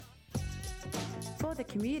for the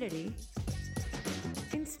community.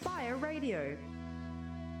 Inspire Radio.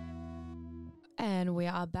 And we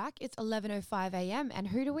are back. It's 11:05 a.m. And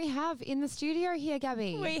who do we have in the studio here,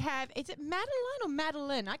 Gabby? We have, is it Madeline or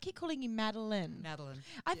Madeline? I keep calling you Madeline. Madeline.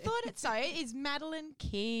 I thought it so. It is Madeline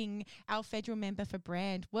King, our federal member for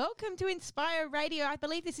brand. Welcome to Inspire Radio. I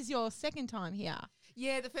believe this is your second time here.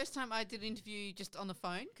 Yeah, the first time I did an interview just on the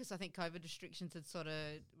phone because I think COVID restrictions had sort of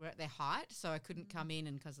were at their height, so I couldn't come in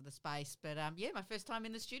and because of the space. But yeah, my first time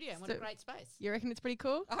in the studio. What a great space. You reckon it's pretty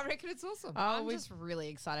cool? I reckon it's awesome. I'm just really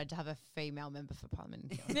excited to have a female member for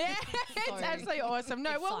Parliament. Yeah, it's absolutely awesome.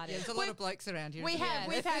 No, well, There's a lot of blokes around here. we've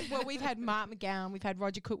had Mark McGowan, we've had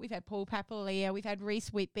Roger Cook, we've had Paul Papalia, we've had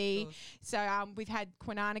Reese Whitby. So we've had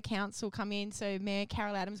Kwinana Council come in. So Mayor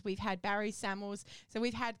Carol Adams, we've had Barry Samuels. So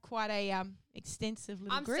we've had quite a extensive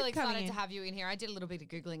little I'm group still excited coming to in. have you in here. I did a little bit of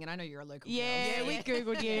Googling and I know you're a local Yeah, girl. we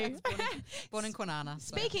Googled you. Born in Kwinana.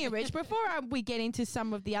 So. Speaking of which, before we get into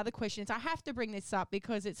some of the other questions, I have to bring this up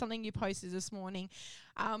because it's something you posted this morning.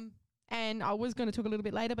 And I was going to talk a little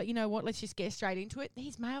bit later, but you know what? Let's just get straight into it.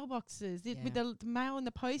 These mailboxes with the mail and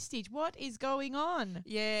the postage. What is going on?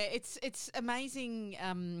 Yeah, it's amazing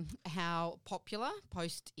how popular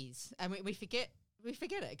post is, and we forget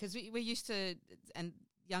it because we used to, and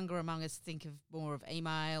younger among us think of more of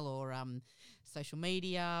email or social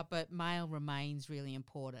media, but mail remains really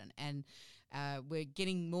important. And we're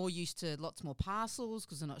getting more used to lots more parcels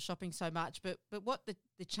because we're not shopping so much. But what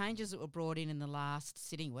the changes that were brought in the last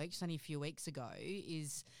sitting week, just only a few weeks ago,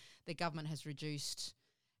 is the government has reduced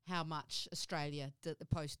how much Australia the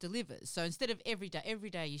post delivers. So instead of every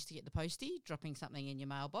day you used to get the postie dropping something in your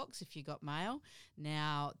mailbox if you got mail.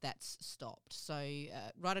 Now that's stopped. So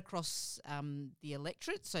right across the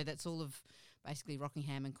electorate, so that's all of basically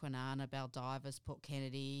Rockingham and Kwinana, Baldivis, Port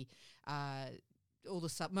Kennedy,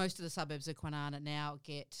 most of the suburbs of Kwinana now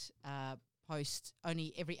get post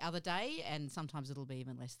only every other day, and sometimes it'll be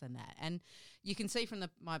even less than that. And you can see from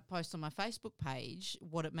my post on my Facebook page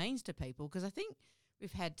what it means to people, because I think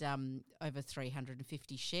we've had over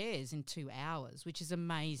 350 shares in 2 hours, which is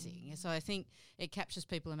amazing. So I think it captures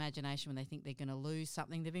people's imagination when they think they're going to lose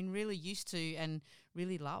something they've been really used to and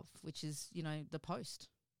really love, which is, the post.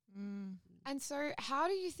 And so how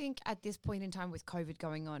do you think at this point in time with COVID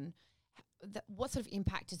going on, what sort of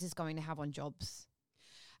impact is this going to have on jobs?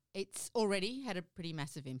 It's already had a pretty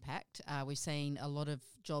massive impact. We've seen a lot of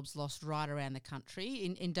jobs lost right around the country.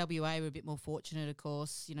 In WA, we're a bit more fortunate, of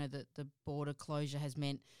course. The border closure has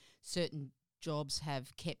meant certain jobs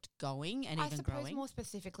have kept going and even growing. I suppose more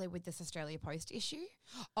specifically with this Australia Post issue.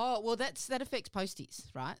 Oh, well, that affects posties,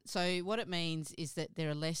 right? So what it means is that there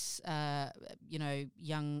are less,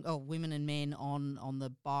 young women and men on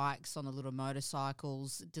the bikes, on the little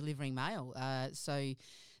motorcycles delivering mail. So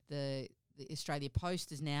the Australia Post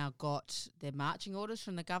has now got their marching orders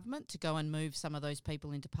from the government to go and move some of those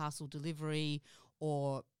people into parcel delivery,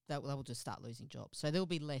 or they will just start losing jobs. So there'll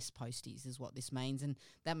be less posties is what this means, and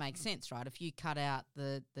that makes sense, right? If you cut out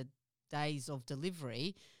the days of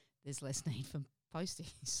delivery, there's less need for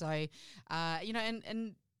posties. So,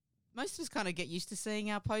 and most of us kind of get used to seeing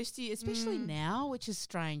our postie, especially now, which is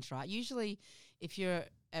strange, right? Usually if you're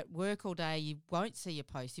at work all day, you won't see your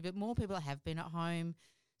postie, but more people have been at home,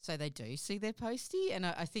 so they do see their postie. And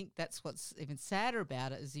I think that's what's even sadder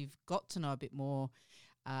about it, is you've got to know a bit more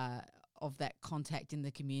of that contact in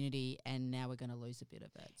the community, and now we're going to lose a bit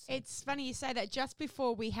of it. So. It's funny you say that. Just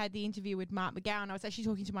before we had the interview with Mark McGowan, I was actually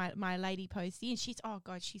talking to my lady postie, and she's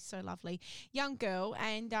so lovely, young girl,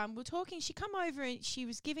 and we're talking. She come over and she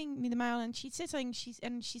was giving me the mail, and she said something. She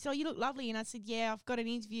said, "Oh, you look lovely," and I said, "Yeah, I've got an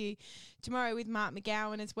interview tomorrow with Mark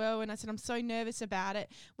McGowan as well," and I said, "I'm so nervous about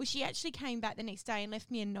it." Well, she actually came back the next day and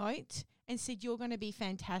left me a note and said, "You're going to be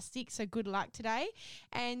fantastic, so good luck today."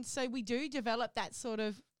 And so we do develop that sort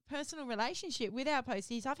of personal relationship with our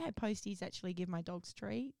posties. I've had posties actually give my dogs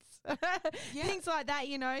treats, things like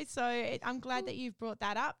that, So I'm glad that you've brought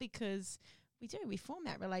that up, because we form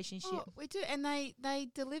that relationship. Oh, we do, and they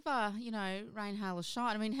deliver, rain, hail or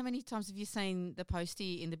shine. I mean, how many times have you seen the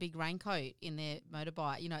postie in the big raincoat in their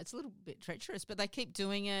motorbike? It's a little bit treacherous, but they keep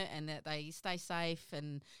doing it, and that they stay safe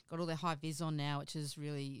and got all their high vis on now, which is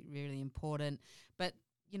really, really important. But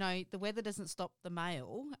the weather doesn't stop the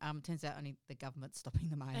mail. Turns out only the government's stopping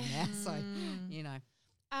the mail now. So,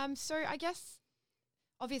 So I guess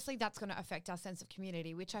obviously that's going to affect our sense of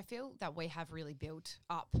community, which I feel that we have really built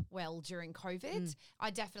up well during COVID. I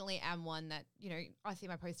definitely am one that, I see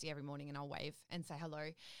my postie every morning and I'll wave and say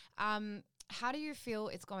hello. How do you feel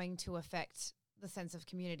it's going to affect the sense of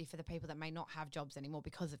community for the people that may not have jobs anymore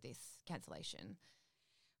because of this cancellation?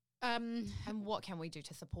 And what can we do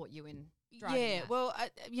to support you in driving that? Well,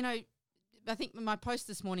 I think my post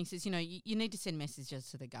this morning says, you need to send messages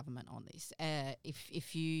to the government on this.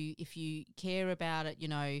 If you care about it, you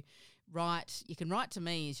can write to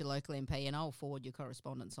me as your local MP and I'll forward your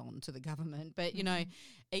correspondence on to the government. But,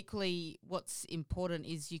 equally what's important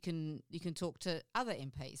is you can talk to other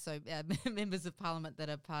MPs, so members of parliament that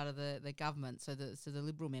are part of the government, so the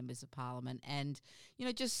Liberal members of parliament, and,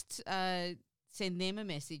 just send them a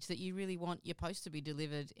message that you really want your post to be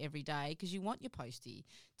delivered every day, because you want your postie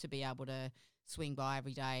to be able to swing by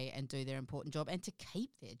every day and do their important job and to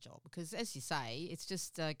keep their job, because, as you say, it's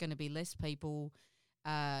just going to be less people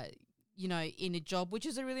in a job, which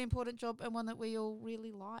is a really important job and one that we all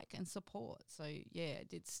really like and support. So, yeah,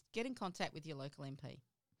 it's get in contact with your local MP.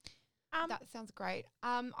 That sounds great.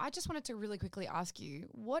 I just wanted to really quickly ask you,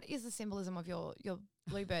 what is the symbolism of your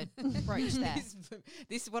bluebird brooch there?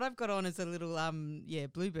 This what I've got on is a little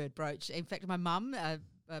bluebird brooch. In fact, my mum,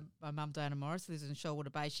 Diana Morris, lives in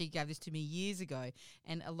Shoalwater Bay. She gave this to me years ago,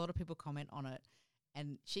 and a lot of people comment on it.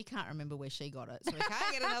 And she can't remember where she got it, so we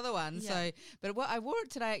can't get another one. Yeah. So, but I wore it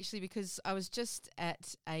today actually because I was just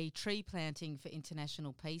at a tree planting for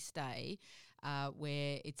International Peace Day,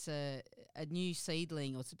 where it's a new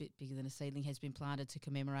seedling, or it's a bit bigger than a seedling, has been planted to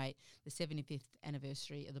commemorate the 75th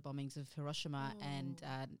anniversary of the bombings of Hiroshima and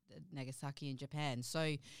Nagasaki in Japan. So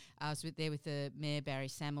I was there with the Mayor Barry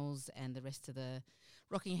Samuels and the rest of the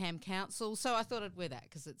Rockingham Council. So I thought I'd wear that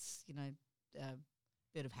because it's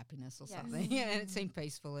bit of happiness or something, and it seemed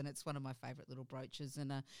peaceful, and it's one of my favourite little brooches,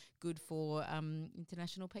 and good for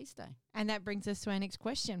International Peace Day. And that brings us to our next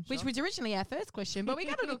question, which was originally our first question, but we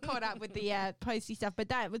got a little caught up with the posty stuff. But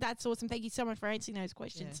that's awesome. Thank you so much for answering those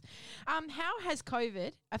questions. Yeah. How has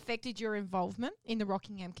COVID affected your involvement in the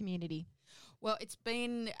Rockingham community? Well, it's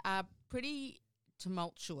been pretty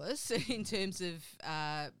tumultuous in terms of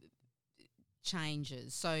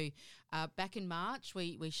changes. So back in March,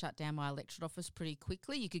 we shut down my electorate office pretty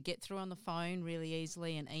quickly. You could get through on the phone really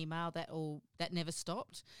easily and email. That never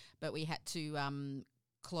stopped, but we had to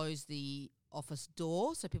close the office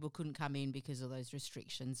door so people couldn't come in because of those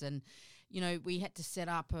restrictions. And we had to set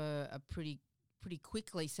up pretty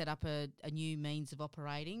quickly set up a new means of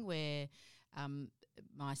operating where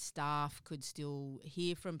my staff could still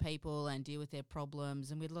hear from people and deal with their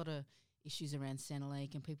problems, and we had a lot of issues around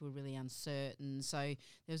Centrelink and people were really uncertain. So there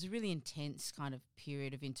was a really intense kind of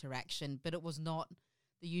period of interaction, but it was not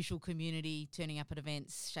the usual community turning up at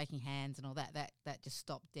events, shaking hands and all that. That just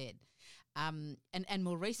stopped dead. And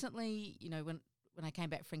more recently, when I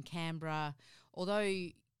came back from Canberra, although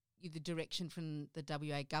the direction from the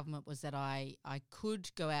WA government was that I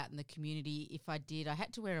could go out in the community, if I did, I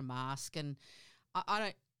had to wear a mask, and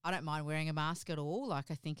I don't mind wearing a mask at all.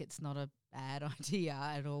 Like, I think it's not a bad idea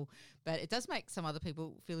at all, but it does make some other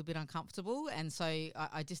people feel a bit uncomfortable, and so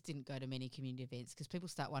I just didn't go to many community events because people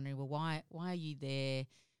start wondering, well, why are you there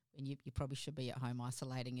when you probably should be at home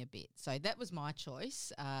isolating a bit? So that was my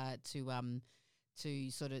choice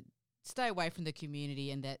to sort of stay away from the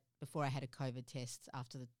community, and that before I had a COVID test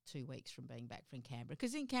after the 2 weeks from being back from Canberra,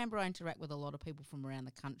 because in Canberra I interact with a lot of people from around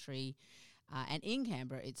the country. And in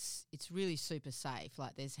Canberra, it's really super safe.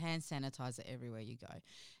 Like, there's hand sanitizer everywhere you go,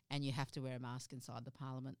 and you have to wear a mask inside the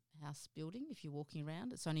Parliament House building if you're walking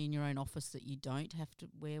around. It's only in your own office that you don't have to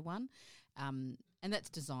wear one, and that's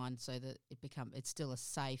designed so that it's still a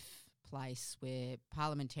safe place where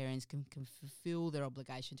parliamentarians can fulfil their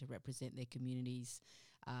obligation to represent their communities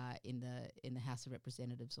in the House of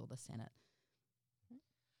Representatives or the Senate.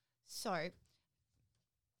 So,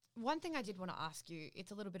 one thing I did want to ask you,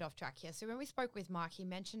 it's a little bit off track here. So when we spoke with Mark, he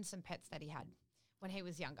mentioned some pets that he had when he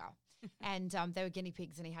was younger, and they were guinea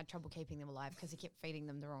pigs, and he had trouble keeping them alive because he kept feeding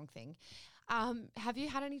them the wrong thing. Have you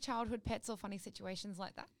had any childhood pets or funny situations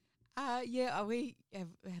like that? Yeah, we have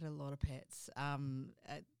had a lot of pets.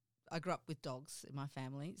 I grew up with dogs in my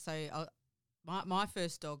family, so my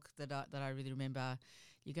first dog that I really remember.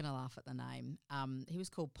 You're going to laugh at the name. He was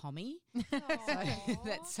called Pommy. So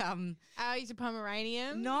that's he's a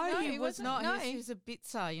Pomeranian. No, he was not. No. He was a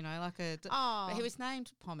Bitzer, but he was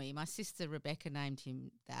named Pommy. My sister Rebecca named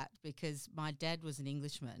him that because my dad was an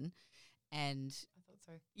Englishman, and I thought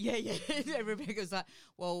so. Yeah. Rebecca was like,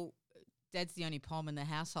 well, Dad's the only Pom in the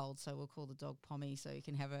household, so we'll call the dog Pommy so you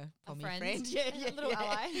can have a Pommy friend. Yeah, a little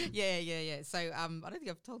ally. Yeah. So I don't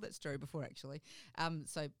think I've told that story before actually.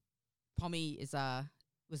 So Pommy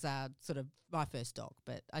was sort of my first dog,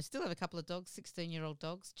 but I still have a couple of dogs, 16-year-old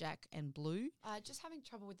dogs, Jack and Blue. Just having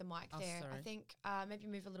trouble with the mic there. Sorry. I think maybe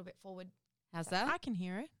move a little bit forward. How's that? I can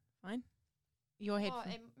hear it. Fine. Your head.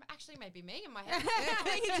 Actually, maybe me in my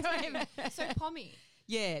head. So Pommy.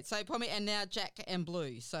 Yeah, so Pommy and now Jack and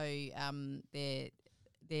Blue. So they're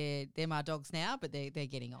they're my dogs now, but they're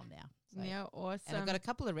getting on now. So. Yeah, awesome. And I've got a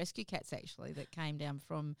couple of rescue cats actually that came down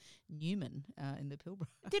from Newman in the Pilbara.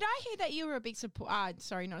 Did I hear that you were a big support?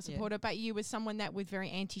 Sorry, not a supporter, but you were someone that was very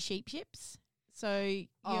anti-sheep ships. So,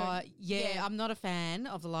 I'm not a fan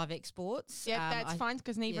of the live exports. Yeah, that's fine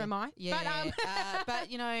because neither am I. Yeah, but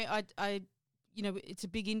I it's a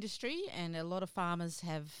big industry and a lot of farmers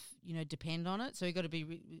have depend on it. So you've got to be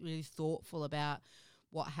really thoughtful about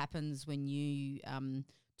what happens when you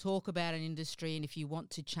talk about an industry, and if you want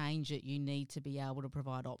to change it, you need to be able to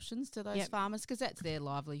provide options to those farmers because that's their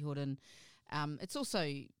livelihood. And it's also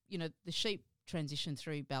the sheep transition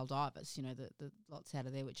through Baldivis, the lots out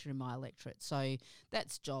of there which are in my electorate. So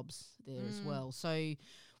that's jobs there as well. So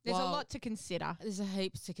there's a lot to consider. There's a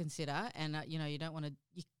heaps to consider, and you don't want to.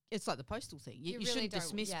 It's like the postal thing. You really shouldn't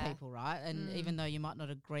dismiss people, right? And even though you might not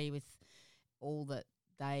agree with all that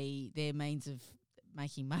their means of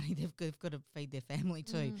making money, they've got to feed their family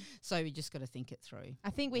too. So we just got to think it through. I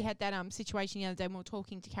think we had that situation the other day when we were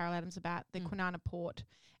talking to Carol Adams about the Kwinana port,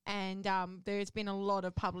 and there's been a lot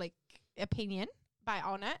of public opinion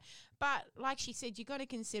on it. But like she said, you got to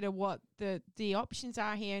consider what the options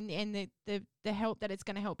are here and the help that it's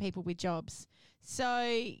going to help people with jobs.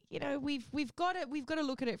 So we've got to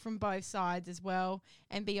look at it from both sides as well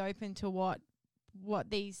and be open to what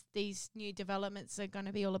these new developments are going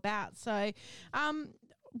to be all about. So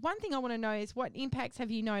one thing I want to know is what impacts have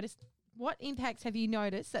you noticed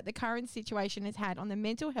that the current situation has had on the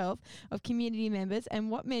mental health of community members, and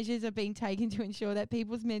what measures are being taken to ensure that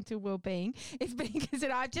people's mental well-being is being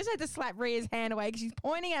considered? I've just had to slap Ria's hand away because she's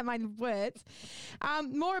pointing at my words.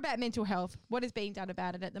 More about mental health. What is being done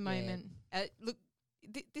about it at the moment? Look,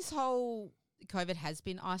 this whole COVID has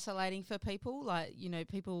been isolating for people.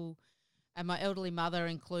 People, and my elderly mother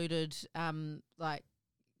included,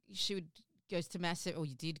 she would goes to mass, or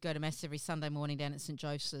you did go to mass every Sunday morning down at St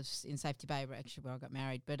Joseph's in Safety Bay, where I got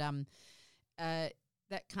married. But that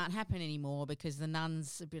can't happen anymore because the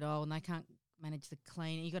nuns are a bit old and they can't manage the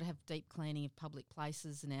cleaning. You've got to have deep cleaning of public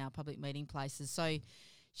places now, public meeting places. So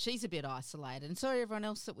she's a bit isolated, and so everyone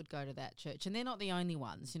else that would go to that church. And they're not the only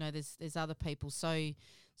ones. There's other people. So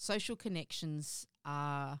social connections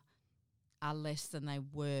are less than they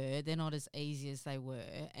were. They're not as easy as they were,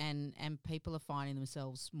 and people are finding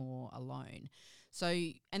themselves more alone. So,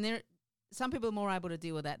 and some people are more able to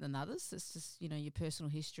deal with that than others. It's just your personal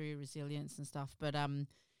history, resilience, and stuff. But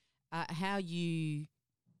how you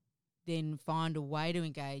then find a way to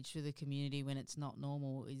engage with the community when it's not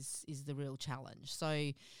normal is the real challenge.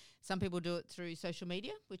 So, some people do it through social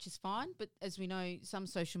media, which is fine. But as we know, some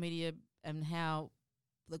social media and how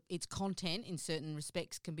its content in certain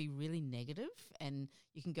respects can be really negative, and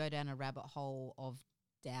you can go down a rabbit hole of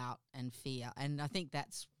doubt and fear. And I think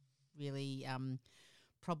that's really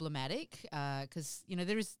problematic because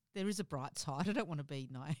there is a bright side. I don't want to be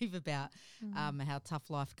naive about how tough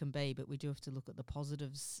life can be, but we do have to look at the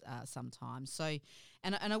positives sometimes. So,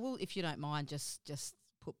 and I will, if you don't mind, just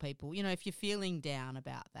put people, if you're feeling down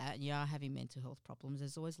about that and you are having mental health problems,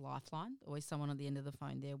 there's always Lifeline, always someone on the end of the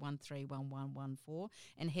phone there, 131114,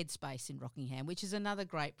 and Headspace in Rockingham, which is another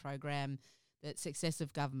great program that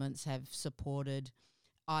successive governments have supported.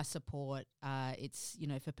 I support. It's,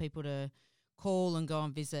 for people to call and go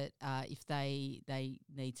and visit if they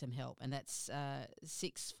need some help, and that's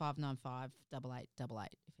 6595 8888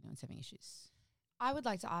 if anyone's having issues. I would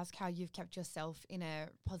like to ask how you've kept yourself in a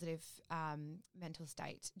positive mental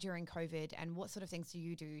state during COVID, and what sort of things do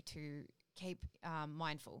you do to keep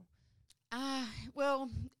mindful? Well,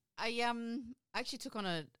 I actually took on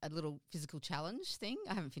a little physical challenge thing.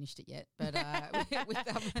 I haven't finished it yet, but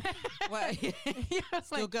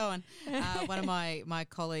still going. One of my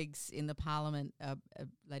colleagues in the Parliament, a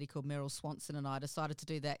lady called Meryl Swanson, and I decided to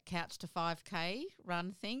do that Couch to 5K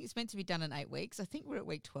run thing. It's meant to be done in 8 weeks. I think we're at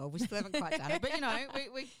week 12. We still haven't quite done it, but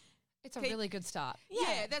we it's a really good start.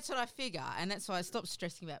 Yeah, that's what I figure, and that's why I stopped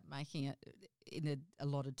stressing about making it in a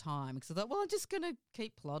allotted time, because I thought, well, I'm just going to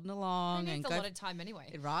keep plodding along. It's allotted time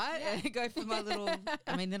anyway, right? Yeah. Go for my little.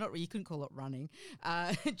 I mean, they're not. You couldn't call it running.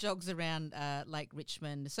 Jogs around Lake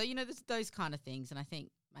Richmond. So there's those kind of things, and I think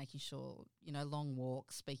making sure long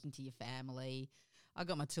walks, speaking to your family. I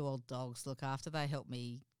got my 2 old dogs to look after. They help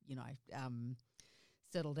me,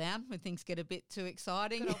 settle down when things get a bit too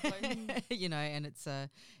exciting. And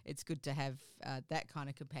it's good to have that kind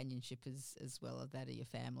of companionship as well as that of your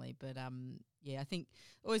family. But I think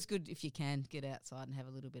always good if you can get outside and have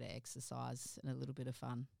a little bit of exercise and a little bit of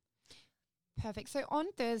fun. Perfect. So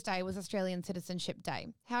on Thursday was Australian Citizenship Day.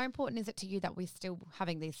 How important is it to you that we're still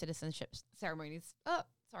having these citizenship ceremonies? Oh,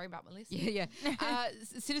 sorry about my list. Yeah.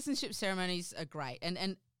 Citizenship ceremonies are great,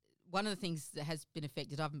 and one of the things that has been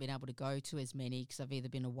affected, I haven't been able to go to as many because I've either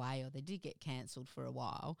been away or they did get cancelled for a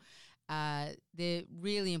while. They're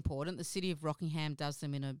really important. The City of Rockingham does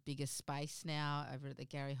them in a bigger space now over at the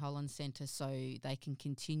Gary Holland Centre, so they can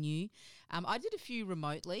continue. I did a few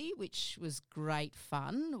remotely, which was great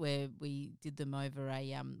fun, where we did them over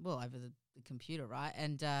over the computer, right?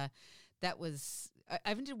 And that was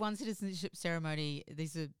I even did one citizenship ceremony.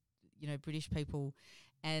 These are, British people,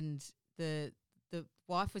 and the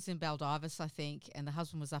wife was in Baldivis, I think, and the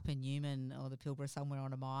husband was up in Newman or the Pilbara somewhere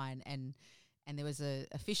on a mine, and there was a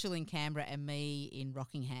official in Canberra and me in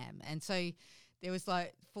Rockingham. And so there was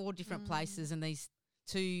like 4 different places, and this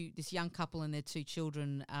young couple and their 2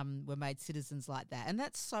 children were made citizens like that. And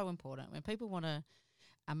that's so important. When people want to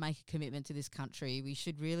make a commitment to this country, we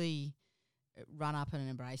should really run up and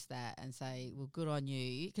embrace that and say, well, good on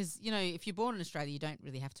you. Because, if you're born in Australia, you don't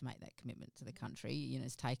really have to make that commitment to the country.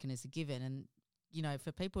 It's taken as a given. And,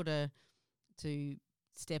 for people to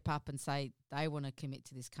step up and say they want to commit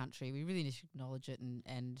to this country, we really need to acknowledge it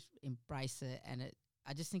and embrace it. And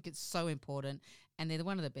I just think it's so important. And they're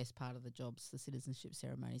one of the best part of the jobs, the citizenship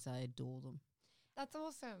ceremonies. I adore them. That's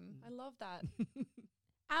awesome. I love that.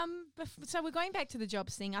 So we're going back to the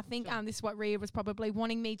jobs thing. I think this is what Ria was probably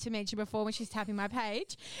wanting me to mention before when she's tapping my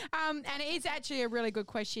page. And it is actually a really good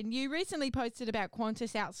question. You recently posted about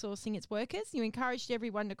Qantas outsourcing its workers. You encouraged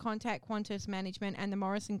everyone to contact Qantas management and the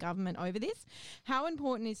Morrison government over this. How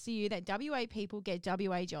important is to you that WA people get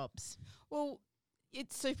WA jobs? Well,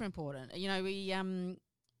 it's super important. We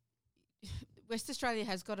West Australia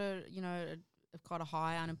has got quite a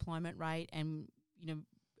high unemployment rate, and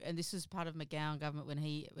and this was part of McGowan government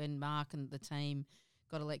when Mark and the team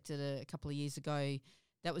got elected a couple of years ago.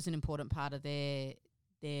 That was an important part of their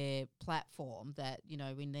platform, that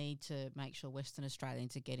we need to make sure Western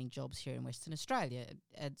Australians are getting jobs here in Western Australia,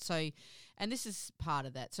 and this is part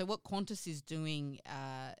of that. So what Qantas is doing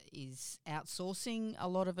is outsourcing a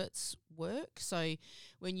lot of its work. So and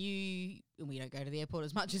we don't go to the airport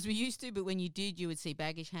as much as we used to, but when you did, you would see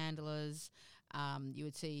baggage handlers. You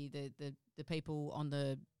would see the people on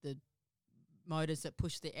the motors that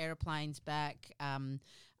push the aeroplanes back,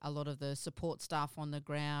 a lot of the support staff on the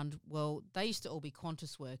ground. Well, they used to all be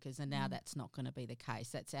Qantas workers, and now that's not going to be the case.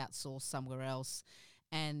 That's outsourced somewhere else,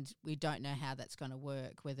 and we don't know how that's going to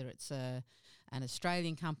work, whether it's an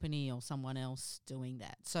Australian company or someone else doing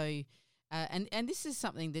that. So, and this is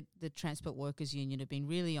something that the Transport Workers Union have been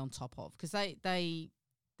really on top of, because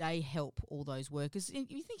they help all those workers. And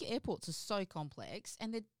you think airports are so complex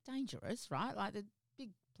and they're dangerous, right? Like the big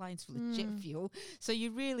planes full of jet fuel. So you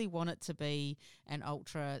really want it to be an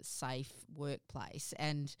ultra safe workplace.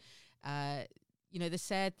 And, the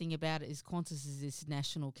sad thing about it is Qantas is this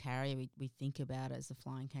national carrier. We think about it as a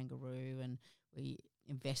flying kangaroo, and we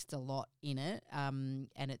invest a lot in it. And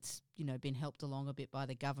it's, been helped along a bit by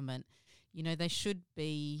the government. They should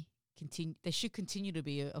continue to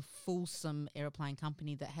be a fulsome aeroplane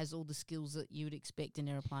company that has all the skills that you would expect an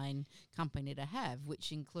aeroplane company to have,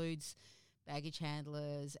 which includes baggage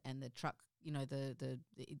handlers and the truck,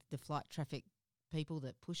 the flight traffic people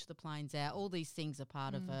that push the planes out. All these things are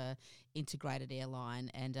part of a integrated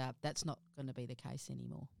airline, and that's not going to be the case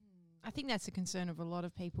anymore. I think that's a concern of a lot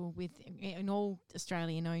of people in all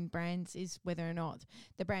Australian-owned brands, is whether or not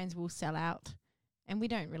the brands will sell out. And we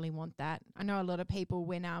don't really want that. I know a lot of people,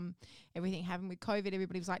 when everything happened with COVID,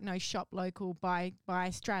 everybody was like, no, shop local, buy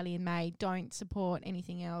Australian made, don't support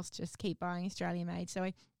anything else, just keep buying Australian made. So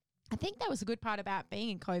I think that was a good part about being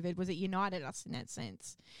in COVID, was it united us in that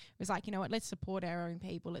sense. It was like, let's support our own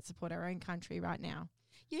people, let's support our own country right now.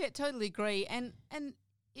 Yeah, totally agree. And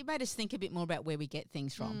it made us think a bit more about where we get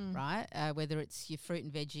things from, right? Whether it's your fruit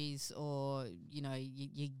and veggies or,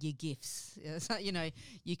 your gifts. So,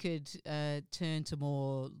 you could turn to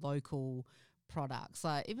more local products,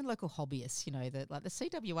 like even local hobbyists, like the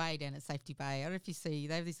CWA down at Safety Bay. I don't know if you see,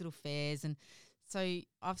 they have these little fairs. And so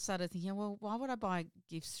I've started thinking, well, why would I buy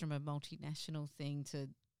gifts from a multinational thing to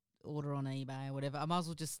order on eBay or whatever?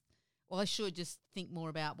 I should just think more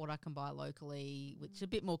about what I can buy locally, which is a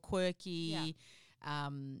bit more quirky. Yeah.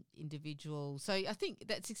 Individual. So I think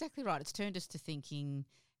that's exactly right. It's turned us to thinking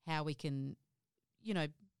how we can,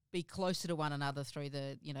 be closer to one another through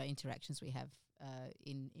the, interactions we have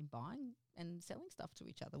in buying and selling stuff to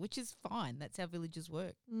each other, which is fine. That's how villages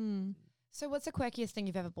work. So what's the quirkiest thing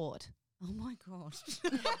you've ever bought? Oh my God.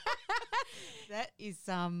 That is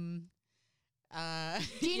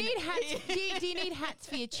Do you need hats? Do you need hats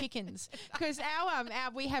for your chickens? Because our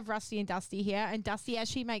we have Rusty and Dusty here, and Dusty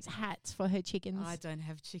actually makes hats for her chickens. I don't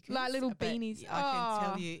have chickens. Like little but beanies. I can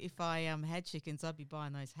tell Oh. you, if I had chickens, I'd be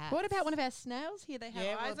buying those hats. What about one of our snails? Here they have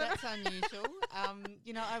Yeah, eyes well, on that's unusual.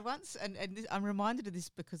 I once, and this, I'm reminded of this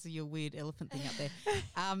because of your weird elephant thing up there.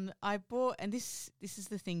 I bought, and this is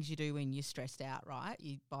the things you do when you're stressed out, right?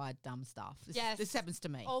 You buy dumb stuff. Yes. This happens to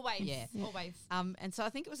me. Always. Yeah. Always. And so I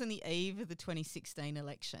think it was on the eve of the 2016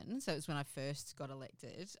 election. So it was when I first got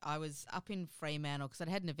elected. I was up in Fremantle because I'd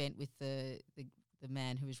had an event with the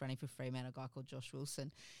man who was running for Fremantle, a guy called Josh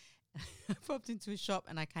Wilson. I popped into a shop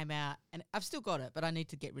and I came out, and I've still got it, but I need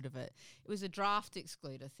to get rid of it. It was a draft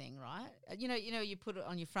excluder thing, right? You know, you put it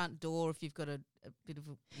on your front door if you've got a bit of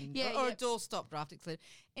or a doorstop draft excluder.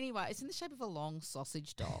 Anyway, it's in the shape of a long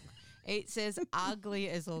sausage dog. It says ugly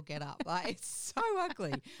as all get up. Like, it's so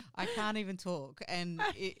ugly. I can't even talk. And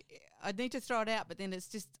I need to throw it out, but then it's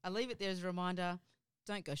just, I leave it there as a reminder,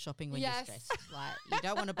 don't go shopping when you're stressed. Like, you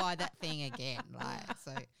don't want to buy that thing again. Like,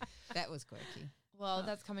 so that was quirky. Well,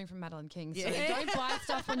 that's coming from Madeline King. So Yeah. don't buy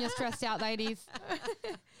stuff when you're stressed out, ladies.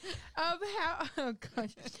 How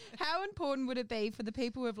important would it be for the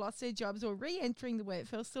people who have lost their jobs or re-entering the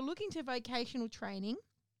workforce to look into vocational training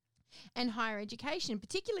and higher education,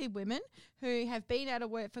 particularly women who have been out of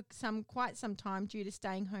work for quite some time due to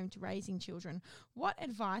staying home to raising children? What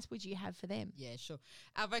advice would you have for them? Yeah, sure.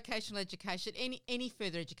 Vocational education, any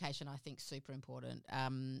further education, I think, super important.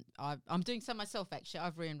 I'm doing some myself, actually.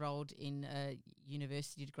 I've re-enrolled in a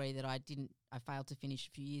university degree that I failed to finish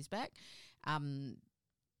a few years back,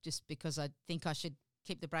 just because I think I should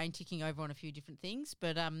keep the brain ticking over on a few different things.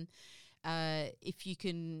 But if you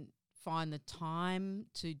can find the time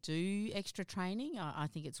to do extra training, I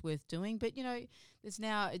think it's worth doing. But, there's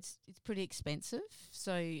now it's pretty expensive.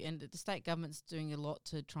 So, and the state government's doing a lot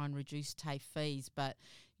to try and reduce TAFE fees. But,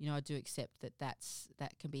 I do accept that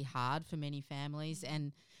can be hard for many families.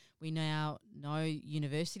 And we now know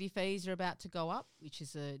university fees are about to go up, which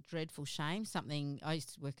is a dreadful shame. I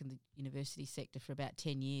used to work in the university sector for about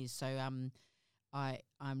 10 years. So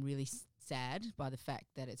I'm really sad by the fact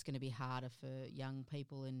that it's going to be harder for young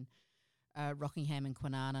people in Rockingham and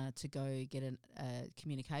Kwinana to go get a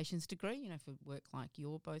communications degree, for work like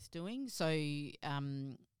you're both doing. So,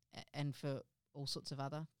 and for all sorts of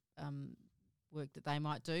other work that they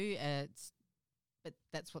might do. But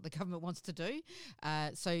that's what the government wants to do.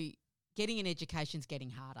 So getting an education is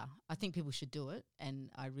getting harder. I think people should do it,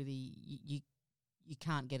 and I really you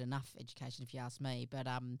can't get enough education if you ask me. But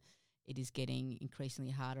it is getting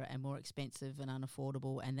increasingly harder and more expensive and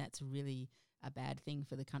unaffordable, and that's really a bad thing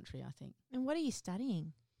for the country, I think. And what are you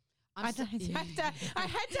studying? I had to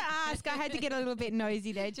ask. I had to get a little bit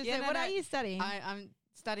nosy there. What are you studying? I'm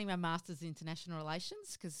studying my Masters in International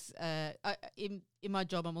Relations because in my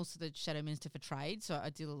job I'm also the Shadow Minister for Trade, so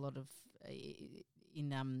I deal a lot of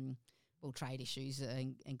trade issues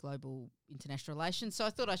and global international relations. So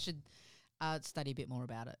I thought I should study a bit more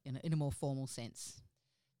about it in a more formal sense.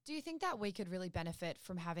 Do you think that we could really benefit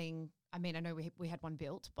from having, I know we had one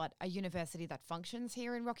built, but a university that functions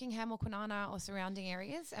here in Rockingham or Kwinana or surrounding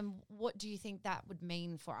areas? And what do you think that would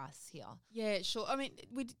mean for us here? Yeah, sure.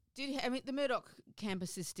 The Murdoch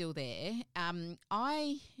campus is still there.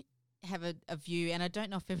 I have a view, and I don't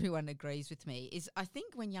know if everyone agrees with me, is I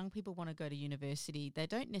think when young people want to go to university, they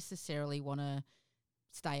don't necessarily want to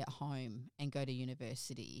stay at home and go to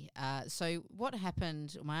university. So what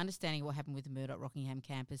happened, my understanding of what happened with the Murdoch Rockingham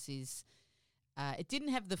campus is it didn't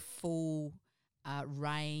have the full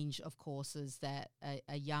range of courses that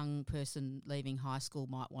a young person leaving high school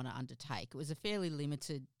might want to undertake. It was a fairly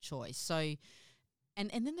limited choice. So,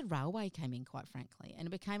 and then the railway came in, quite frankly, and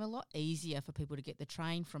it became a lot easier for people to get the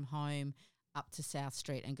train from home up to South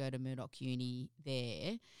Street and go to Murdoch Uni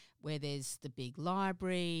there, where there's the big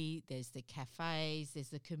library, there's the cafes, there's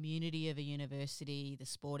the community of a university, the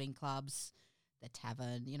sporting clubs, the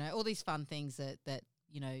tavern, all these fun things that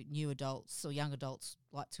new adults or young adults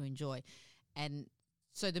like to enjoy. And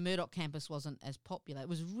so the Murdoch campus wasn't as popular. It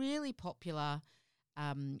was really popular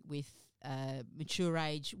with mature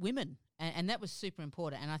age women, and that was super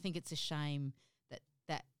important. And I think it's a shame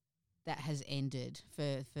that has ended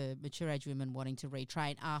for mature age women wanting to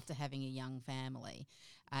retrain after having a young family.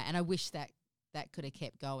 And I wish that could have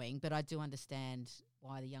kept going, but I do understand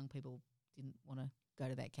why the young people didn't want to go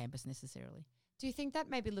to that campus necessarily. Do you think that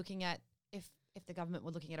maybe looking at, if the government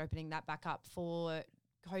were looking at opening that back up for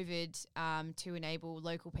COVID to enable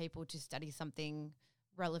local people to study something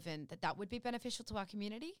relevant, that would be beneficial to our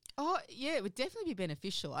community? Oh, yeah, it would definitely be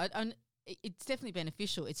beneficial. it's definitely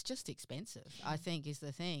beneficial. It's just expensive, I think, is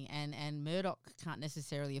the thing. And Murdoch can't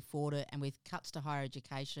necessarily afford it. And with cuts to higher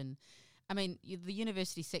education, I mean, the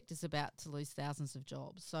university sector's about to lose thousands of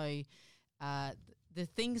jobs. So the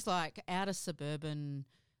things like outer suburban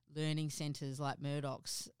learning centres like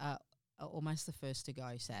Murdoch's are almost the first to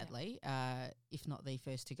go, sadly, if not the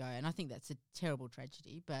first to go. And I think that's a terrible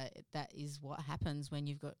tragedy, but that is what happens when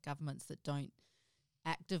you've got governments that don't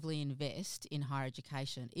actively invest in higher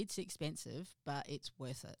education. It's expensive, but it's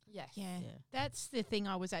worth it. Yes. Yeah. Yeah. That's the thing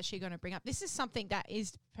I was actually going to bring up. This is something that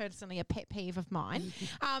is personally a pet peeve of mine,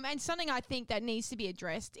 and something I think that needs to be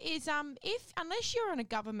addressed is unless you're on a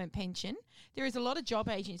government pension, there is a lot of job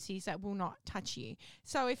agencies that will not touch you.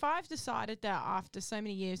 So if I've decided that after so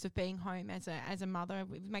many years of being home as a mother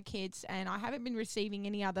with my kids, and I haven't been receiving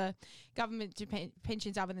any other government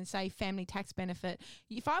pensions other than, say, family tax benefit,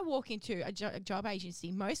 if I walk into a job agency,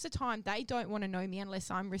 most of the time they don't want to know me unless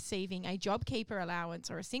I'm receiving a JobKeeper allowance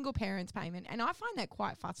or a single parents payment. And I find that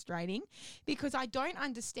quite frustrating because I don't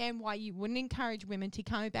understand why you wouldn't encourage women to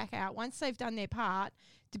come back out once they've done their part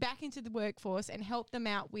to back into the workforce and help them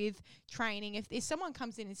out with training. If someone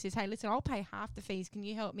comes in and says, hey, listen, I'll pay half the fees. Can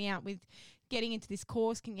you help me out with getting into this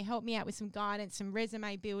course? Can you help me out with some guidance, some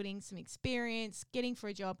resume building, some experience, getting for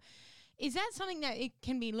a job? Is that something that it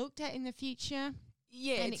can be looked at in the future?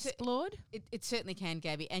 Yeah, And explored? It certainly can,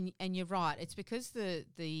 Gabby, and you're right. It's because the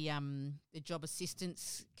job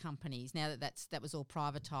assistance companies, now that was all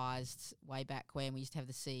privatised way back when we used to have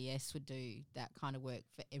the CES would do that kind of work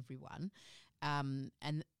for everyone, and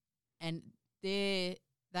they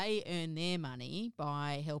earn their money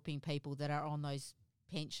by helping people that are on those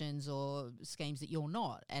pensions or schemes that you're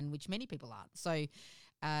not, and which many people aren't. So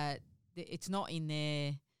it's not in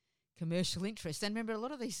their commercial interest. And remember, a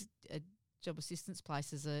lot of these job assistance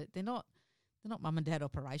places they're not mum and dad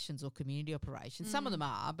operations or community operations. Some of them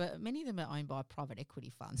are, but many of them are owned by private equity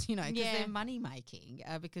funds, because they're money making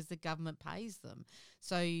because the government pays them.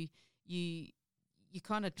 So you're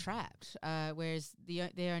kind of trapped. Whereas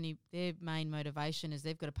their main motivation is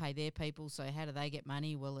they've got to pay their people. So how do they get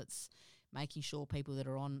money? Well, it's making sure people that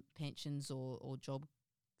are on pensions or job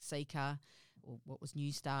seeker or what was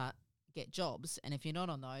New Start get jobs. And if you're not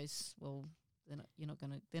on those, well, they're not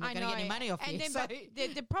going to get any money off you. Then, but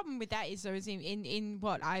the problem with that is in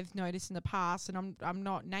what I've noticed in the past, and I'm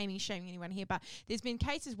not naming shaming anyone here, but there's been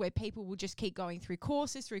cases where people will just keep going through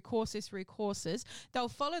courses. They'll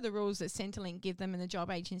follow the rules that Centrelink give them in the job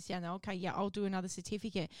agency, and okay, yeah, I'll do another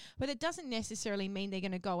certificate. But it doesn't necessarily mean they're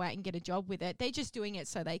going to go out and get a job with it. They're just doing it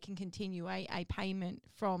so they can continue a payment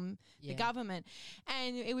from the government.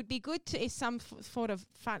 And it would be good to if some sort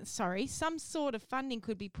of funding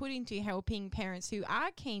could be put into helping parents who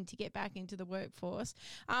are keen to get back into the workforce,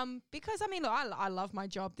 because I mean, look, I love my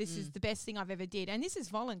job. This is the best thing I've ever did, and this is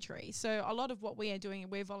voluntary. So a lot of what we are doing,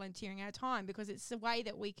 we're volunteering our time because it's the way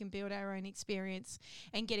that we can build our own experience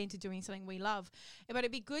and get into doing something we love. But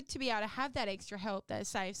it'd be good to be able to have that extra help that,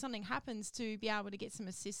 say, if something happens, to be able to get some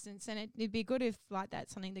assistance, and it'd be good if like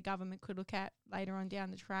that's something the government could look at later on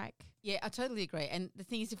down the track. Yeah, I totally agree. And the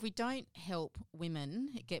thing is, if we don't help women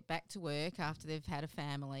get back to work after they've had a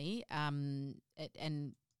family,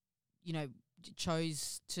 and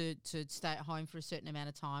chose to stay at home for a certain amount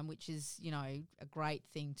of time, which is, a great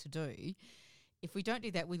thing to do. If we don't do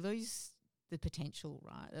that, we lose the potential,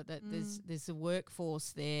 right? That there's a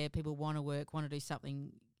workforce there. People want to work, want to do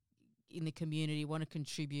something in the community, want to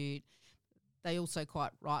contribute. They also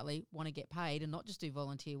quite rightly want to get paid and not just do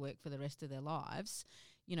volunteer work for the rest of their lives.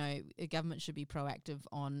 The government should be proactive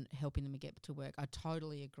on helping them get to work. I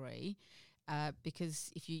totally agree,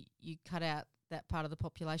 because if you cut out that part of the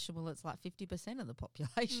population, well, it's like 50% of the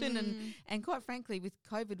population. And quite frankly, with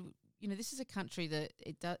COVID, this is a country that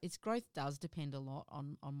its growth does depend a lot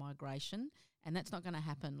on migration, and that's not going to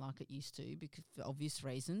happen like it used to because for obvious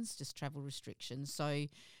reasons, just travel restrictions. So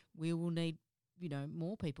we will need,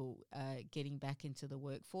 more people getting back into the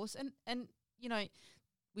workforce. And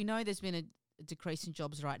we know there's been a decrease in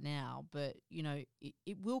jobs right now, but,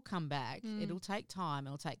 it will come back. It'll take time.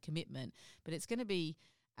 It'll take commitment, but it's going to be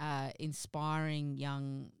inspiring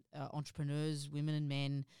young entrepreneurs, women and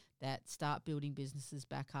men that start building businesses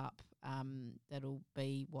back up. That'll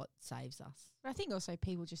be what saves us. But I think also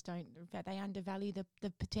people just they undervalue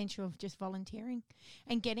the potential of just volunteering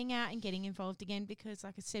and getting out and getting involved again, because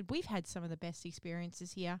like I said, we've had some of the best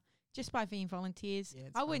experiences here just by being volunteers. Yeah,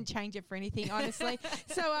 I wouldn't change it for anything, honestly.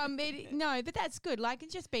 So, but that's good. Like,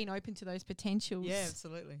 it's just being open to those potentials. Yeah,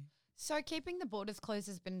 absolutely. So keeping the borders closed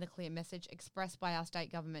has been the clear message expressed by our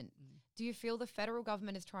state government. Do you feel the federal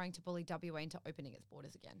government is trying to bully WA into opening its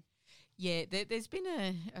borders again? Yeah, there's been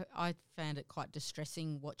I found it quite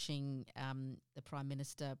distressing watching the Prime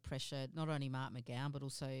Minister pressure not only Mark McGowan but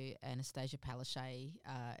also Anastasia Palaszczuk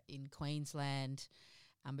in Queensland,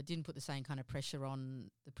 but didn't put the same kind of pressure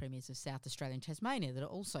on the premiers of South Australia and Tasmania that are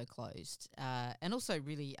also closed, and also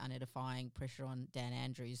really unedifying pressure on Dan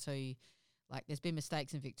Andrews, who, like, there's been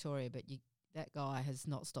mistakes in Victoria, but that guy has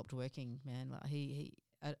not stopped working, man. Like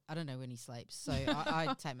I don't know when he sleeps, so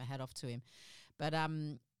I take my hat off to him. But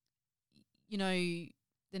you know,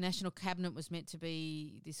 the National Cabinet was meant to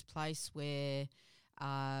be this place where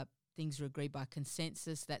things are agreed by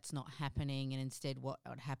consensus. That's not happening, and instead what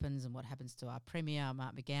happens and what happens to our Premier,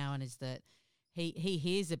 Mark McGowan, is that he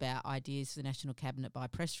hears about ideas for the National Cabinet by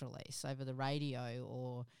press release over the radio,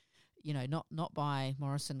 or, you know, not by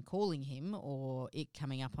Morrison calling him or it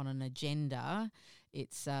coming up on an agenda.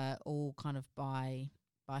 It's all kind of by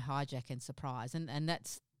hijack and surprise, and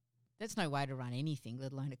that's no way to run anything,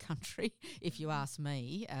 let alone a country. If you ask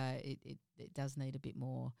me, it does need a bit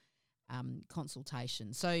more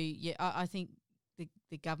consultation. So yeah, I think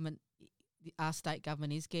the government, our state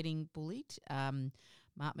government, is getting bullied.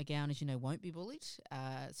 Mark McGowan, as you know, won't be bullied.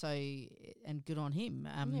 And good on him.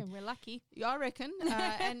 Yeah, we're lucky. I reckon,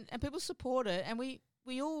 and people support it, and we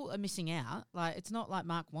all are missing out. Like, it's not like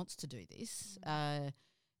Mark wants to do this.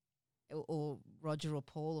 Or Roger or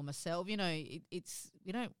Paul or myself, you know, it's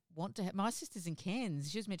we don't want to have. My sister's in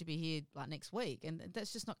Cairns. She was meant to be here like next week, and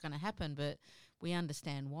that's just not going to happen, but we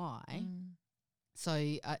understand why. So,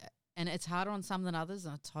 and it's harder on some than others,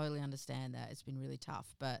 and I totally understand that. It's been really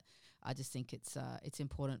tough, but I just think it's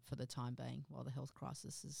important for the time being while the health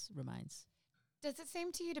crisis remains. Does it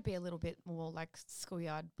seem to you to be a little bit more like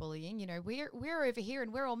schoolyard bullying? You know, we're over here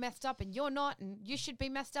and we're all messed up and you're not, and you should be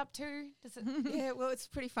messed up too. Does it? Yeah, well, it's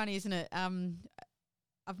pretty funny, isn't it?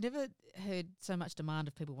 I've never heard so much demand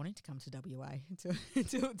of people wanting to come to WA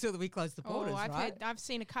until we close the borders. I've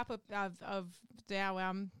seen a couple of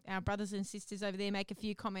our brothers and sisters over there make a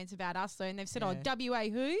few comments about us though, and they've said, "Oh, WA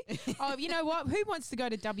who? Oh, you know what? Who wants to go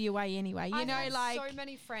to WA anyway?" You know, like so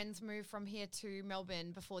many friends moved from here to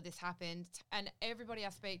Melbourne before this happened, and everybody I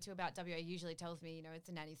speak to about WA usually tells me, you know, it's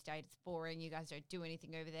a nanny state, it's boring, you guys don't do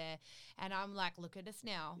anything over there, and I'm like, look at us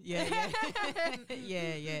now. Yeah.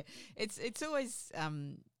 Yeah. It's always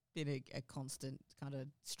been a constant kind of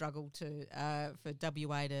struggle for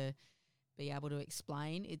WA to be able to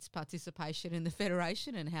explain its participation in the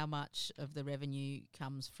federation and how much of the revenue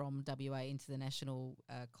comes from WA into the national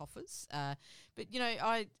coffers. But you know,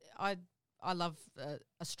 I love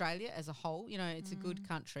Australia as a whole. You know, it's a good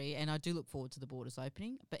country, and I do look forward to the borders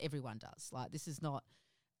opening. But everyone does. Like, this is not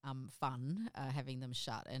fun having them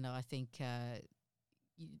shut, and I think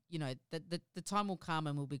you know the time will come,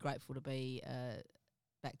 and we'll be grateful to be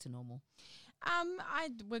back to normal.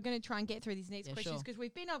 We're going to try and get through these next questions sure. because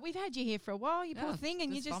we've had you here for a while, you poor thing,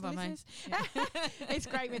 and you just listen. Yeah. It's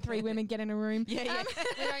great when three women get in a room. Yeah.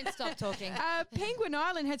 We don't stop talking. Penguin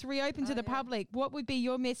Island has reopened to the public. What would be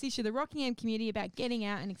your message to the Rockingham community about getting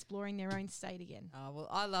out and exploring their own state again? Well,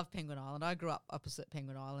 I love Penguin Island. I grew up opposite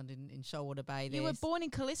Penguin Island in Shoalwater Bay. You were born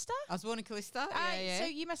in Callista? I was born in Callista. So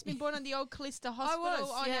you must have been born on the old Callista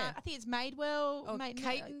Hospital. I think it's Madewell.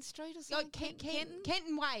 Caton Street or something?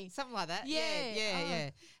 Kenton Way. Something like that. Yeah.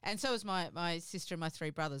 And so was my sister and my three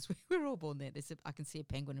brothers. We were all born there. I can see a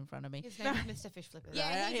penguin in front of me. His name is Mr. Fish Flipper.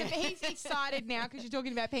 Yeah, he's excited now because you're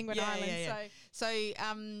talking about Penguin Island. Yeah. So,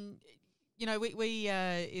 you know, we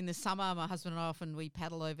in the summer, my husband and I we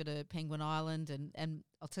paddle over to Penguin Island, and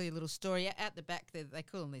I'll tell you a little story. Out the back, they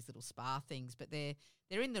call them these little spa things, but they're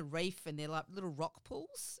in the reef and they're like little rock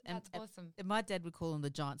pools. That's awesome. And my dad would call them the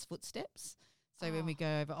giant's footsteps. So when we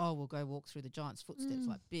go over, we'll go walk through the giant's footsteps,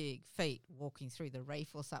 like big feet walking through the reef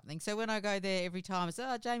or something. So when I go there every time, I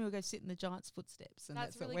say, Jamie, we'll go sit in the giant's footsteps. And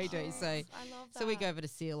that's really what we cute. do. So I love that. So we go over to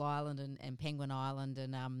Seal Island and Penguin Island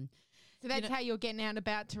and so that's how you're getting out and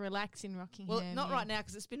about to relax in Rockingham. Well, not right now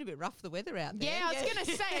because it's been a bit rough, the weather out there. Yeah, I was going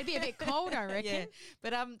to say it'd be a bit cold, I reckon. Yeah.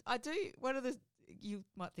 But I do, one of the, you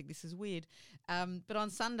might think this is weird, but on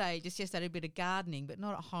Sunday, just yesterday, I did a bit of gardening, but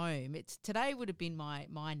not at home. Today would have been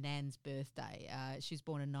my nan's birthday. She was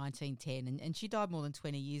born in 1910 and she died more than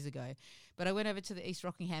 20 years ago. But I went over to the East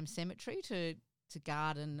Rockingham Cemetery to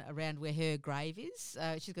garden around where her grave is.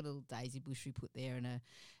 She's got a little daisy bush we put there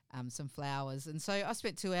and some flowers. And so I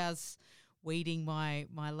spent 2 hours weeding my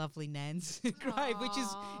lovely nan's grave, which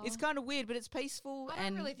is, it's kind of weird, but it's peaceful. I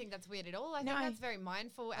don't really think that's weird at all. I think that's very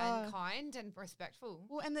mindful and kind and respectful.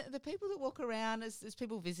 Well, and the people that walk around, as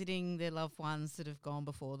people visiting their loved ones that have gone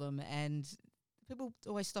before them, and people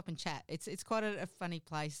always stop and chat. It's quite a funny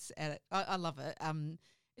place. I love it.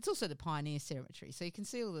 it's also the pioneer cemetery, so you can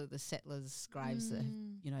see all the settlers' graves that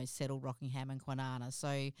have, settled Rockingham and Kwinana.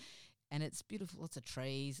 So, and it's beautiful, lots of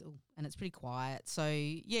trees, and it's pretty quiet. So,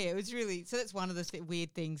 yeah, it was really. So that's one of the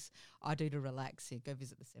weird things I do to relax. Here, go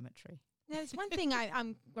visit the cemetery. Now, there's one thing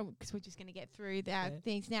because we're just going to get through the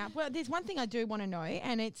things now. Well, there's one thing I do want to know,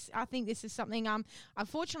 and I think this is something.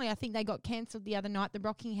 Unfortunately, I think they got cancelled the other night, the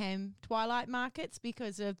Rockingham Twilight Markets,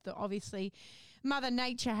 because of obviously Mother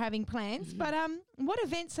Nature having plans. But what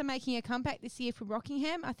events are making a comeback this year for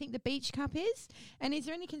Rockingham? I think the Beach Cup is. And is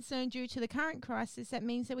there any concern due to the current crisis that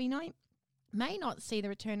means that we may not see the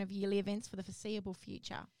return of yearly events for the foreseeable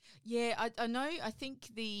future? Yeah, I know. I think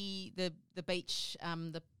the beach,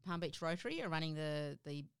 the Palm Beach Rotary are running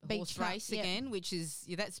the horse race again, which is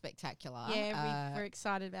that's spectacular. Yeah, we're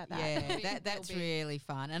excited about that. Yeah, that's really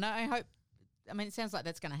fun, and I hope. I mean, it sounds like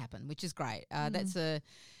that's going to happen, which is great.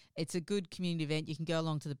 It's a good community event. You can go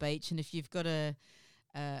along to the beach, and if you've got a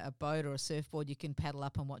boat or a surfboard, you can paddle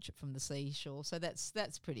up and watch it from the seashore. So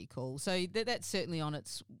that's pretty cool. So that's certainly on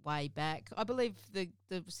its way back. I believe the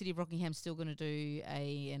City of Rockingham's still going to do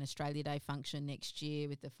an Australia Day function next year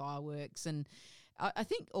with the fireworks, and I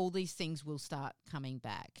think all these things will start coming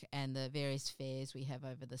back, and the various fairs we have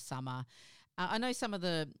over the summer. I know some of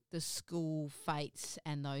the school fetes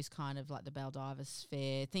and those kind of like the Baldivis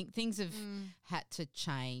Fair, things have had to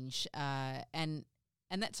change, and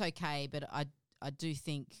that's okay, but I do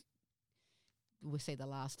think we'll see the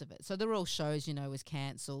last of it. So the Royal Shows, was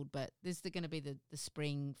cancelled, but there's going to be the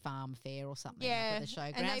Spring Farm Fair or something up at the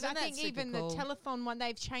showgrounds. And I think even cool. The telethon one,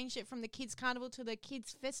 they've changed it from the Kids Carnival to the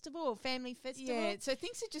Kids Festival or Family Festival. Yeah, so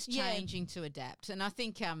things are just changing to adapt. And I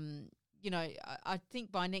think, I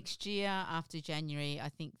think by next year, after January, I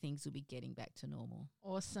think things will be getting back to normal.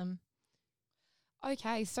 Awesome.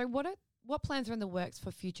 Okay, so what plans are in the works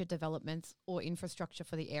for future developments or infrastructure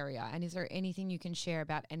for the area? And is there anything you can share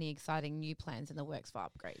about any exciting new plans in the works for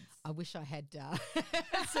upgrades? I wish I had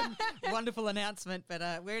some wonderful announcement,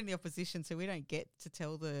 but we're in the opposition, so we don't get to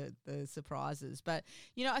tell the surprises. But,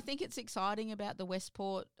 I think it's exciting about the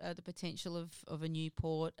Westport, the potential of a new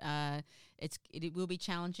port. It will be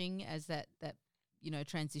challenging as that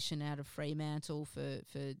transition out of Fremantle for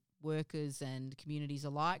workers and communities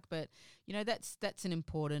alike, but that's an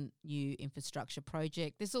important new infrastructure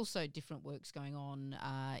project. There's also different works going on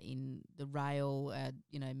in the rail,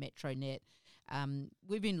 Metronet.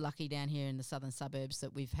 We've been lucky down here in the southern suburbs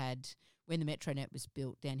that we've had, when the Metronet was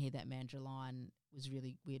built down here, that Mandurah line was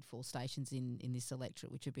really, we had 4 stations in this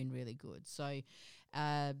electorate, which have been really good. So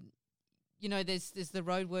there's the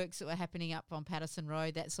roadworks that were happening up on Patterson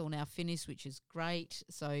Road. That's all now finished, which is great.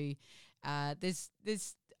 So there's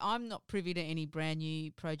I'm not privy to any brand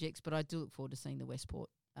new projects, but I do look forward to seeing the Westport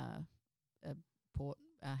port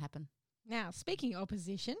happen. Now, speaking of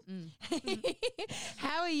opposition,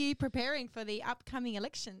 how are you preparing for the upcoming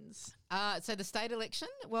elections? So the state election,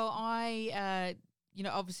 well,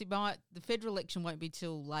 obviously the federal election won't be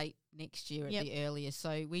till late next year at the earliest.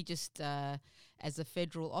 So we just, as a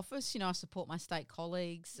federal office, I support my state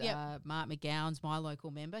colleagues. Mark McGowan's my local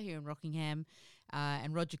member here in Rockingham,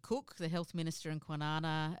 and Roger Cook, the health minister in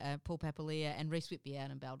Kwinana, Paul Papalia, and Reece Whitby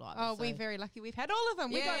out in Baldivis. Oh, we're very lucky. We've had all of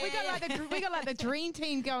them. We got like the dream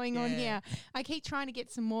team going on here. I keep trying to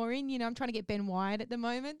get some more in. I'm trying to get Ben Wyatt at the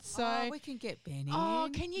moment. So we can get Ben in. Oh,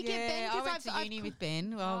 can you get Ben? I went to uni with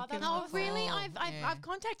Ben. Well, really? I've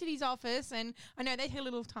contacted his office, and I know they take a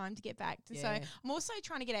little time to get back to. So I'm also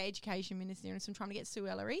trying to get our education minister, and so I'm trying to get Sue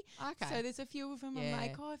Ellery. Okay. So there's a few of them. I'm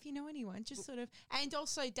like, if you know anyone, just sort of, and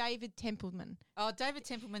also David Templeman. Oh, David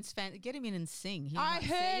Templeman's fan. Get him in and sing.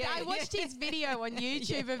 I watched his video on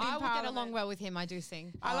YouTube of him. I would get along well with him. I do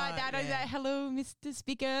sing. I like that. I was like, hello, Mr.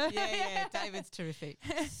 Speaker. Yeah, David's terrific.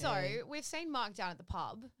 So we've seen Mark down at the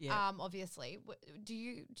pub. Obviously, do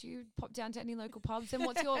you pop down to any local pubs? And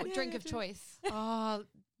what's your drink of choice? Oh,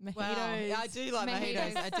 mojitos. Well, I do like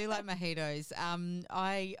mojitos. I do like mojitos.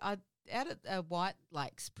 I out at White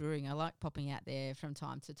Lakes Brewing, I like popping out there from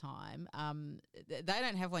time to time. They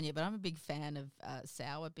don't have one yet, but I'm a big fan of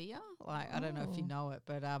sour beer. I don't know if you know it,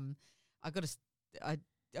 but I've got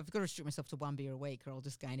to restrict myself to 1 beer a week, or I'll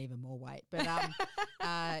just gain even more weight. But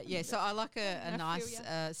so I like a nice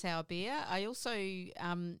sour beer. I also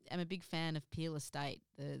am a big fan of Peel Estate,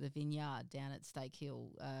 the vineyard down at Stake Hill,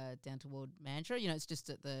 down toward Mandurah. It's just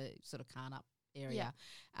at the sort of Carnup area.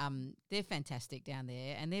 They're fantastic down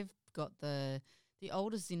there, and they've got the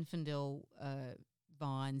oldest Zinfandel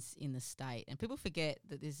vines in the state, and people forget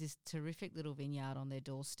that there's this terrific little vineyard on their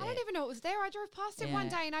doorstep. I don't even know it was there. I drove past it one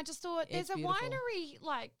day, and I just thought there's a winery.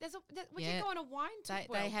 Like we can go on a wine tour.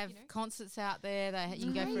 They have concerts out there.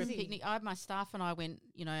 You can go for a picnic. My staff and I went.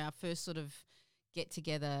 Our first sort of get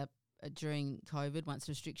together during COVID. Once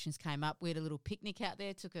restrictions came up, we had a little picnic out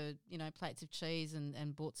there, took plates of cheese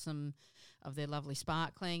and bought some of their lovely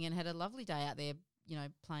sparkling and had a lovely day out there,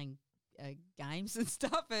 playing games and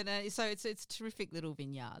stuff, and so it's a terrific little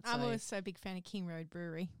vineyard. I'm So- also a big fan of King Road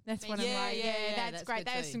Brewery. That's Me one too. of my Yeah, that's great. good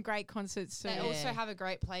They have too. some great concerts too. They Yeah. also have a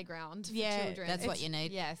great playground for Yeah, children. That's what you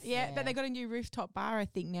need. Yes. Yeah, but they got a new rooftop bar, I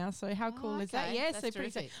think, now. So how cool is that? okay. Yeah, That's so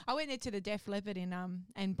pretty terrific. I went there to the Def Leppard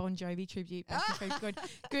and Bon Jovi tribute. Back in February.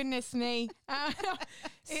 Goodness me,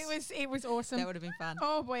 it was awesome. That would have been fun.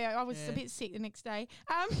 Oh boy, I was a Yeah. bit sick the next day.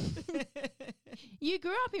 You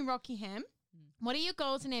grew up in Rockingham. What are your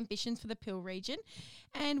goals and ambitions for the Peel region?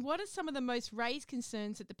 And what are some of the most raised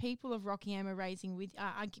concerns that the people of Rockingham are raising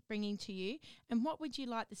are bringing to you? And what would you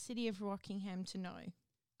like the city of Rockingham to know?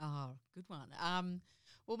 Oh, good one.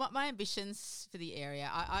 Well, my ambitions for the area,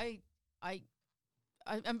 I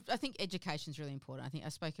think education is really important. I think I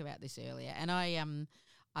spoke about this earlier, and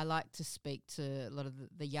I like to speak to a lot of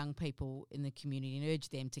the young people in the community and urge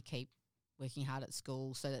them to keep working hard at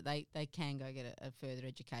school so that they can go get a further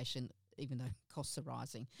education, even though costs are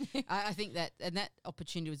rising. I think that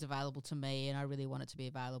opportunity was available to me, and I really want it to be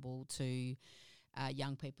available to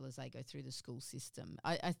young people as they go through the school system.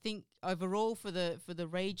 I think overall for the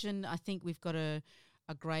region, I think we've got a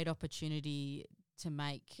great opportunity to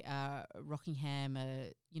make Rockingham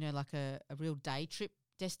a real day trip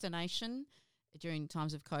destination during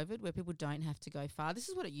times of COVID, where people don't have to go far. This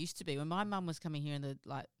is what it used to be when my mum was coming here in the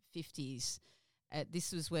 50s.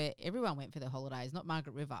 This was where everyone went for their holidays, not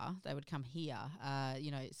Margaret River. They would come here,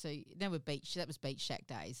 so that was beach shack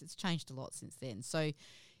days. It's changed a lot since then. So,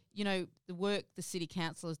 the work the city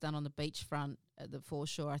council has done on the beachfront at the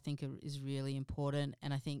foreshore, I think is really important.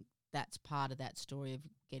 And I think that's part of that story of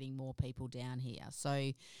getting more people down here.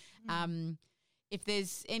 So, if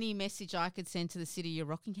there's any message I could send to the city of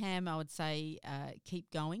Rockingham, I would say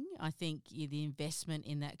keep going. I think the investment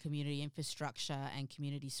in that community infrastructure and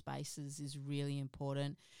community spaces is really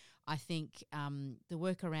important. I think the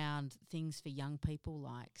work around things for young people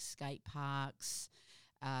like skate parks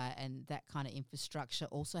and that kind of infrastructure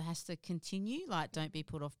also has to continue. Like, don't be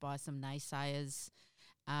put off by some naysayers.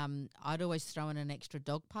 I'd always throw in an extra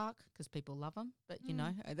dog park because people love them, but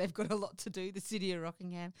they've got a lot to do, the city of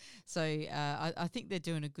Rockingham. So I think they're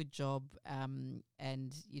doing a good job, and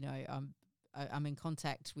I'm in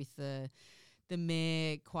contact with the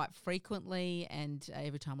mayor quite frequently, and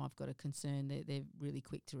every time I've got a concern, they're really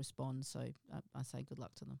quick to respond. So I say good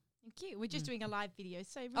luck to them. Thank you. We're just doing a live video,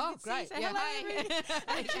 so Oh, great! Say hello,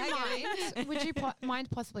 everybody. Would you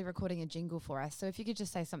mind possibly recording a jingle for us? So if you could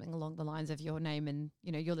just say something along the lines of your name and,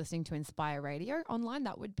 you're listening to Inspire Radio online,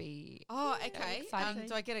 that would be Okay. exciting.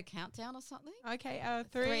 Do I get a countdown or something? Okay,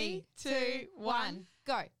 3, 2, 1.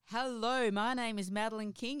 Go. Hello, my name is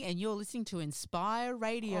Madeline King, and you're listening to Inspire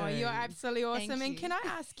Radio. Oh, you're absolutely awesome. Thank And you. can I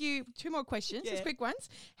ask you 2 more questions, just quick ones?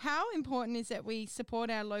 How important is that we support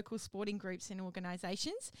our local sporting groups and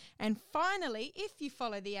organisations? And finally, if you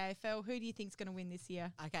follow the AFL, who do you think is going to win this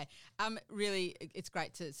year? Okay. Really, it's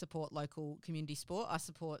great to support local community sport. I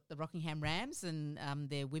support the Rockingham Rams and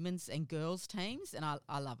their women's and girls teams, and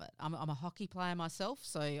I love it. I'm a hockey player myself,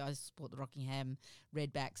 so I support the Rockingham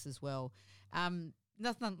Redbacks as well.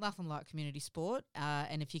 Nothing like community sport,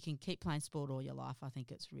 and if you can keep playing sport all your life, I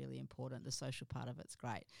think it's really important. The social part of it's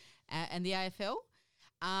great. And the AFL,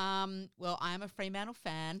 well, I am a Fremantle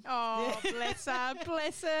fan. Oh, bless her,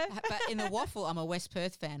 bless her. But in the waffle, I'm a West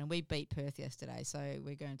Perth fan, and we beat Perth yesterday, so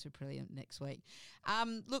we're going to brilliant next week.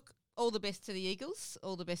 Look, all the best to the Eagles,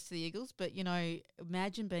 But,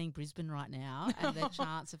 imagine being Brisbane right now and the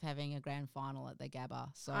chance of having a grand final at the Gabba.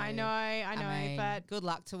 So I know, but good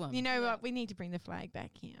luck to them. you know what? We need to bring the flag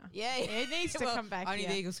back here. Yeah, It needs to Well, come back Only here.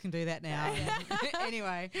 the Eagles can do that now.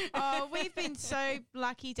 Anyway. Oh, we've been so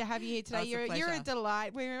lucky to have you here today. Oh, it's a You're a pleasure.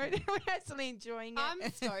 delight. We're absolutely enjoying it. I'm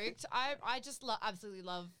stoked. I just absolutely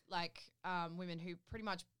love women who pretty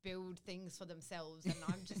much build things for themselves, and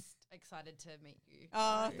I'm just excited to meet you.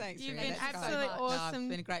 Oh, So thanks. You've Rita. been That's absolutely great. awesome. No,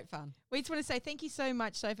 it's been great fun. We just want to say thank you so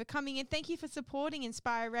much, so for coming in. Thank you for supporting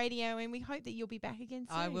Inspire Radio, and we hope that you'll be back again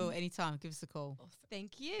soon. I will anytime. Give us a call. Awesome.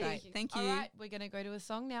 Thank you. Great. Thank you. All right, we're going to go to a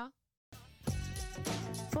song now.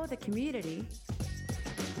 For the community,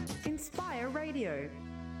 Inspire Radio.